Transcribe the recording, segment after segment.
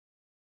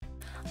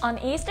On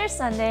Easter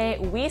Sunday,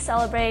 we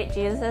celebrate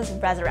Jesus'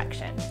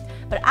 resurrection.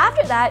 But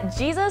after that,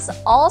 Jesus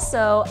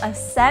also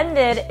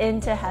ascended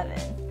into heaven.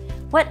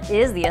 What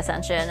is the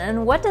Ascension,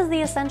 and what does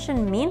the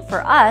Ascension mean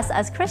for us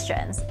as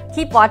Christians?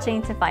 Keep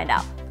watching to find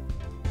out.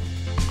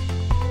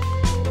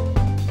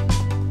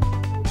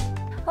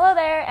 Hello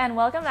there, and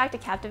welcome back to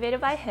Captivated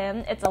by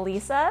Him. It's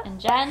Alisa And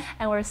Jen.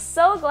 And we're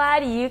so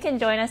glad you can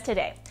join us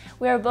today.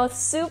 We are both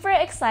super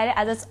excited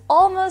as it's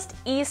almost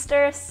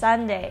Easter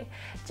Sunday.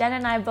 Jen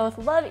and I both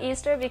love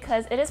Easter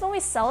because it is when we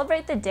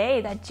celebrate the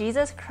day that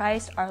Jesus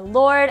Christ, our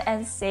Lord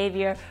and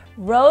Savior,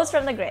 rose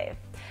from the grave.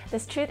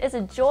 This truth is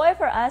a joy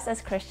for us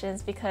as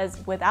Christians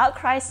because without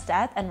Christ's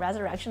death and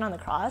resurrection on the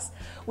cross,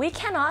 we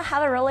cannot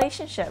have a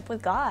relationship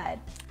with God.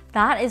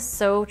 That is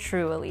so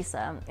true,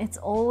 Alisa. It's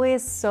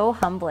always so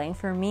humbling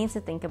for me to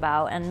think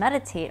about and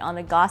meditate on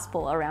the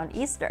gospel around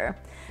Easter.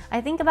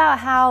 I think about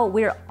how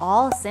we're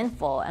all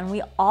sinful and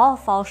we all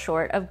fall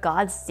short of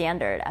God's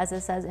standard, as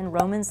it says in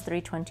Romans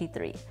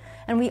 3:23.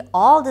 And we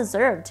all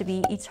deserve to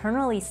be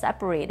eternally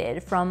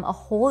separated from a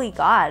holy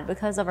God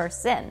because of our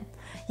sin.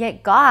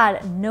 Yet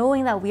God,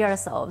 knowing that we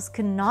ourselves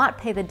could not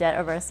pay the debt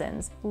of our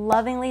sins,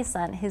 lovingly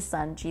sent his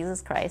Son,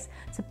 Jesus Christ,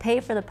 to pay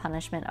for the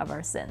punishment of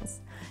our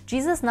sins.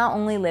 Jesus not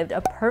only lived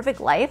a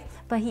perfect life,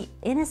 but he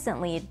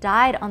innocently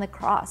died on the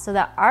cross so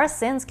that our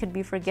sins could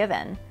be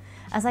forgiven.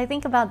 As I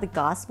think about the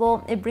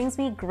gospel, it brings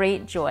me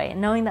great joy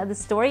knowing that the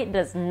story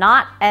does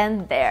not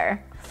end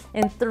there.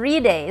 In 3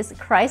 days,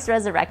 Christ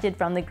resurrected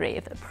from the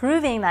grave,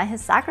 proving that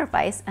his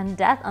sacrifice and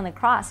death on the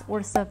cross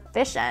were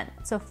sufficient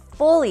to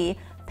fully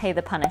pay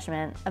the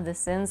punishment of the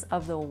sins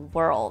of the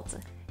world.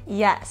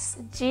 Yes,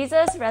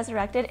 Jesus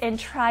resurrected in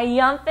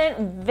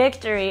triumphant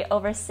victory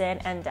over sin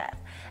and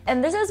death.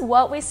 And this is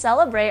what we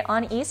celebrate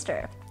on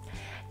Easter.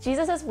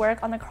 Jesus'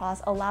 work on the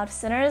cross allowed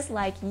sinners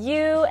like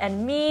you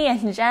and me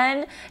and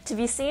Jen to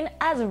be seen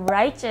as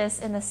righteous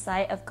in the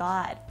sight of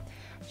God.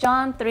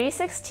 John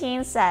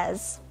 3:16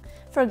 says,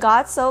 "For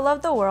God so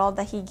loved the world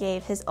that he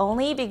gave his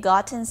only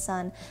begotten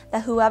Son,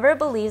 that whoever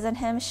believes in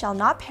him shall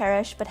not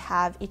perish but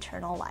have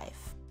eternal life."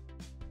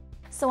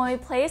 So when we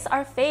place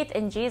our faith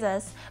in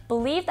Jesus,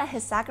 believe that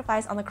his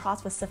sacrifice on the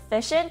cross was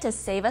sufficient to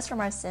save us from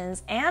our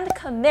sins, and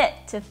commit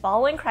to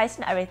following Christ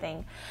in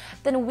everything,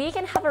 then we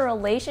can have a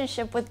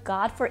relationship with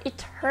God for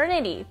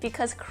eternity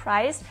because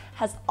Christ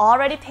has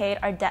already paid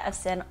our debt of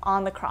sin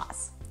on the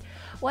cross.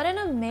 What an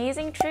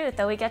amazing truth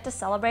that we get to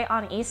celebrate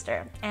on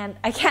Easter. And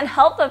I can't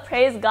help but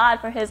praise God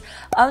for his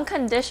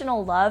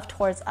unconditional love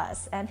towards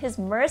us and his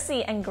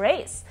mercy and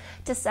grace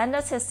to send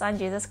us his Son,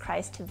 Jesus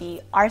Christ, to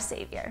be our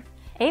Savior.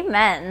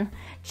 Amen.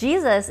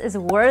 Jesus is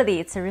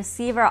worthy to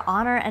receive our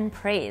honor and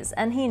praise,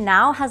 and he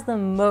now has the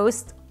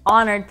most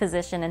honored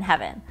position in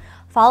heaven.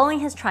 Following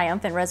his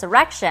triumphant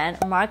resurrection,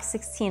 Mark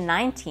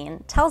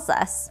 16:19 tells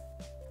us,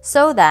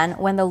 "So then,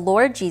 when the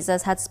Lord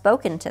Jesus had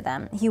spoken to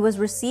them, he was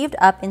received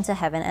up into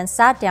heaven and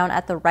sat down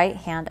at the right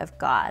hand of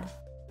God."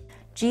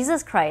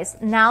 Jesus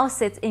Christ now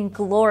sits in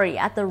glory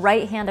at the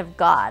right hand of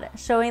God,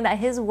 showing that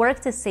his work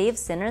to save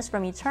sinners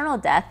from eternal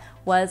death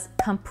was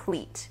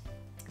complete.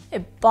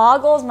 It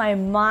boggles my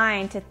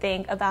mind to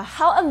think about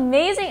how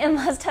amazing it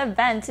must have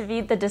been to be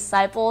the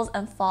disciples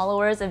and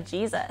followers of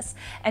Jesus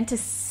and to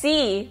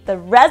see the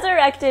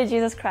resurrected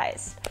Jesus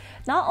Christ.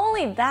 Not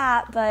only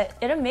that, but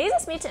it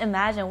amazes me to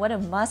imagine what it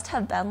must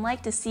have been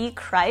like to see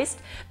Christ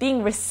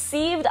being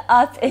received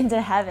up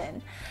into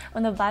heaven.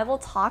 When the Bible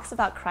talks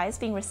about Christ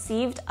being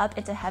received up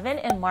into heaven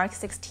in Mark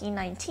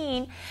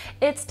 16:19,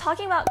 it's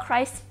talking about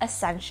Christ's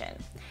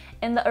ascension.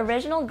 In the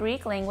original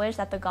Greek language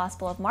that the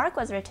Gospel of Mark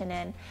was written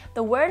in,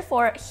 the word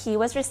for he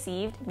was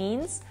received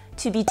means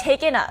to be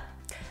taken up.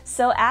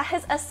 So at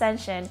his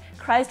ascension,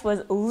 Christ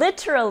was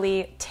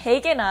literally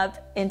taken up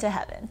into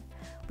heaven.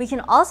 We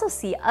can also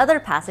see other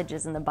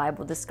passages in the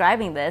Bible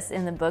describing this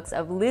in the books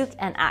of Luke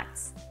and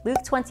Acts.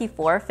 Luke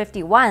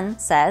 24:51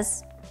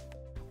 says,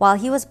 "While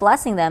he was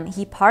blessing them,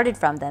 he parted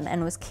from them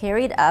and was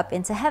carried up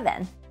into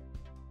heaven."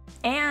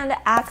 And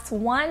Acts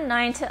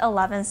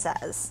 1:9-11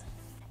 says,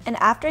 "And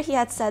after he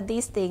had said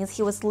these things,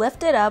 he was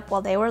lifted up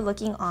while they were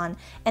looking on,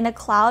 and a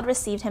cloud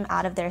received him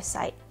out of their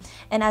sight.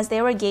 And as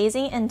they were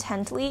gazing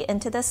intently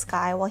into the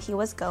sky while he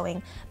was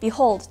going,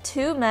 behold,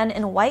 2 men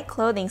in white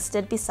clothing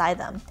stood beside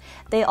them.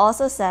 They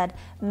also said,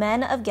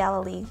 'Men of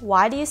Galilee,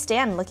 why do you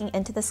stand looking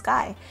into the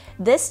sky?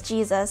 This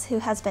Jesus, who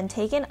has been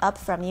taken up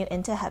from you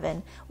into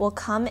heaven, will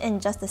come in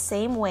just the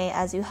same way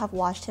as you have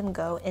watched him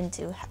go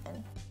into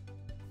heaven.'"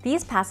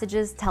 These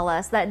passages tell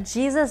us that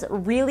Jesus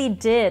really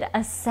did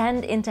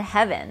ascend into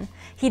heaven.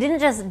 He didn't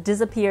just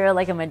disappear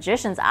like a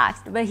magician's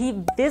act, but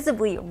he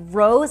visibly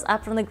rose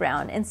up from the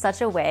ground in such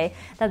a way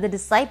that the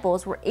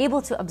disciples were able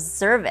to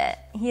observe it.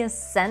 He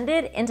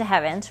ascended into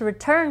heaven to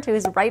return to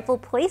his rightful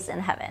place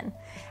in heaven.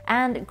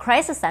 And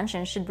Christ's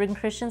ascension should bring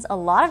Christians a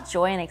lot of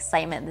joy and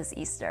excitement this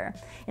Easter.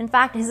 In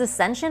fact, his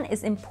ascension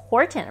is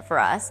important for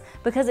us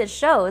because it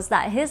shows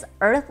that his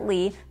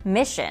earthly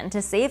mission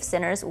to save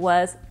sinners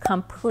was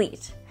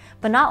complete.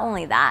 But not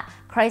only that,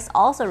 Christ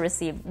also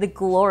received the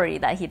glory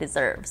that he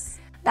deserves.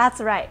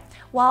 That's right.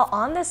 While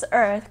on this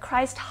earth,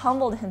 Christ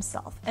humbled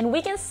himself. And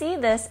we can see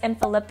this in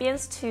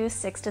Philippians 2,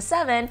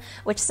 6-7,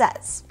 which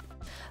says,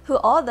 "Who,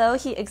 although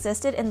he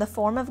existed in the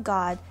form of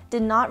God,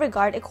 did not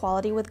regard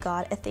equality with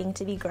God a thing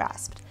to be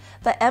grasped,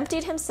 but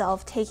emptied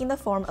himself, taking the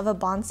form of a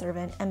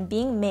bondservant and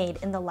being made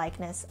in the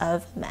likeness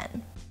of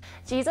men."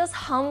 Jesus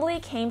humbly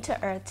came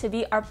to earth to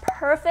be our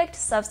perfect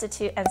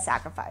substitute and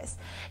sacrifice.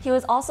 He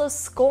was also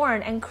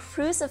scorned and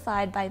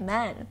crucified by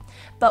men.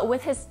 But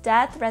with his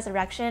death,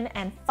 resurrection,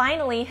 and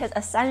finally his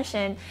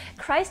ascension,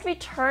 Christ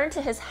returned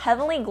to his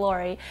heavenly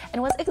glory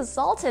and was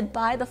exalted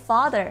by the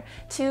Father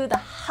to the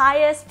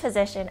highest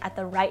position at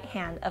the right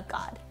hand of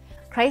God.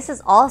 Christ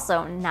is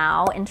also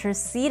now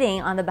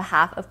interceding on the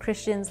behalf of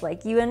Christians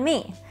like you and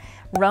me.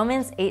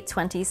 Romans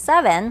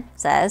 8:27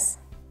 says,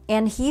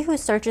 "And he who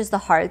searches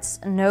the hearts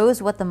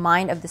knows what the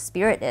mind of the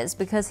Spirit is,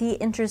 because he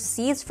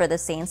intercedes for the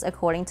saints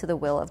according to the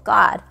will of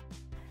God."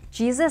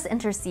 Jesus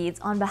intercedes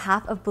on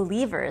behalf of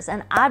believers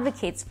and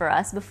advocates for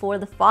us before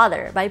the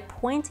Father by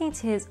pointing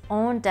to his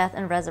own death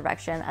and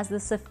resurrection as the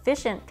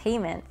sufficient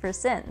payment for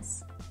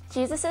sins.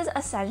 Jesus'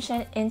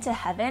 ascension into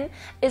heaven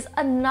is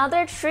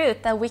another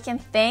truth that we can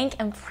thank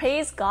and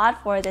praise God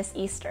for this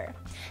Easter.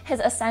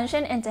 His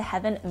ascension into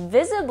heaven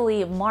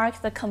visibly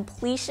marked the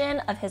completion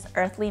of his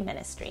earthly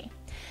ministry.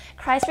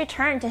 Christ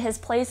returned to his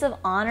place of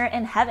honor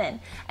in heaven,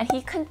 and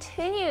he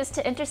continues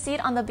to intercede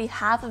on the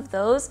behalf of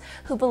those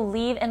who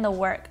believe in the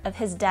work of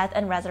his death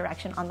and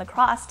resurrection on the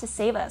cross to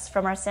save us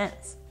from our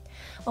sins.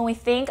 When we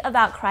think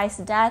about Christ's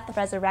death,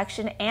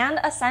 resurrection, and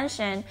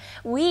ascension,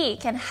 we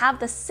can have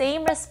the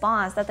same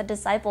response that the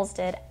disciples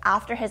did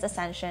after his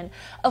ascension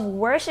of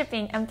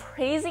worshiping and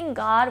praising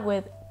God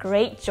with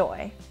great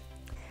joy.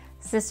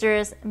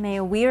 Sisters, may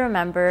we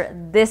remember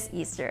this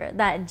Easter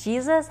that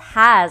Jesus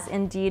has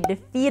indeed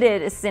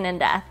defeated sin and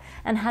death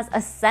and has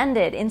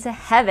ascended into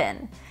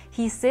heaven.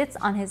 He sits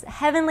on his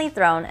heavenly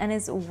throne and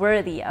is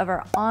worthy of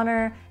our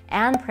honor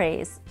and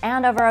praise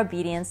and of our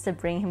obedience to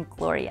bring him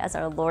glory as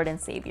our Lord and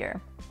Savior.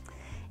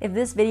 If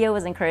this video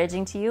was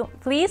encouraging to you,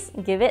 please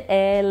give it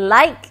a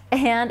like.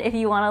 And if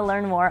you want to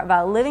learn more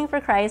about living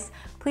for Christ,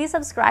 please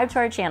subscribe to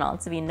our channel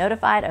to be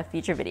notified of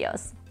future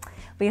videos.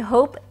 We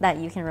hope that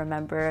you can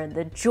remember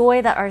the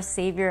joy that our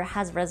Savior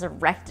has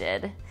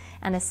resurrected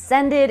and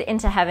ascended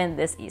into heaven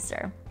this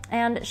Easter,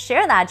 and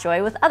share that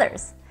joy with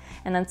others.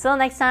 And until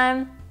next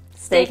time,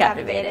 stay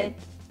captivated.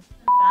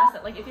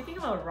 Fast, like if you think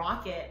of a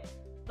rocket,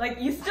 like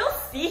you still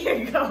see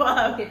it go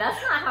up. Okay,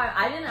 that's not how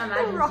I didn't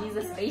imagine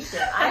Jesus'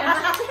 spaceship. I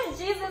imagined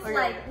Jesus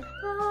like,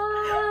 you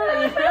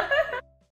know?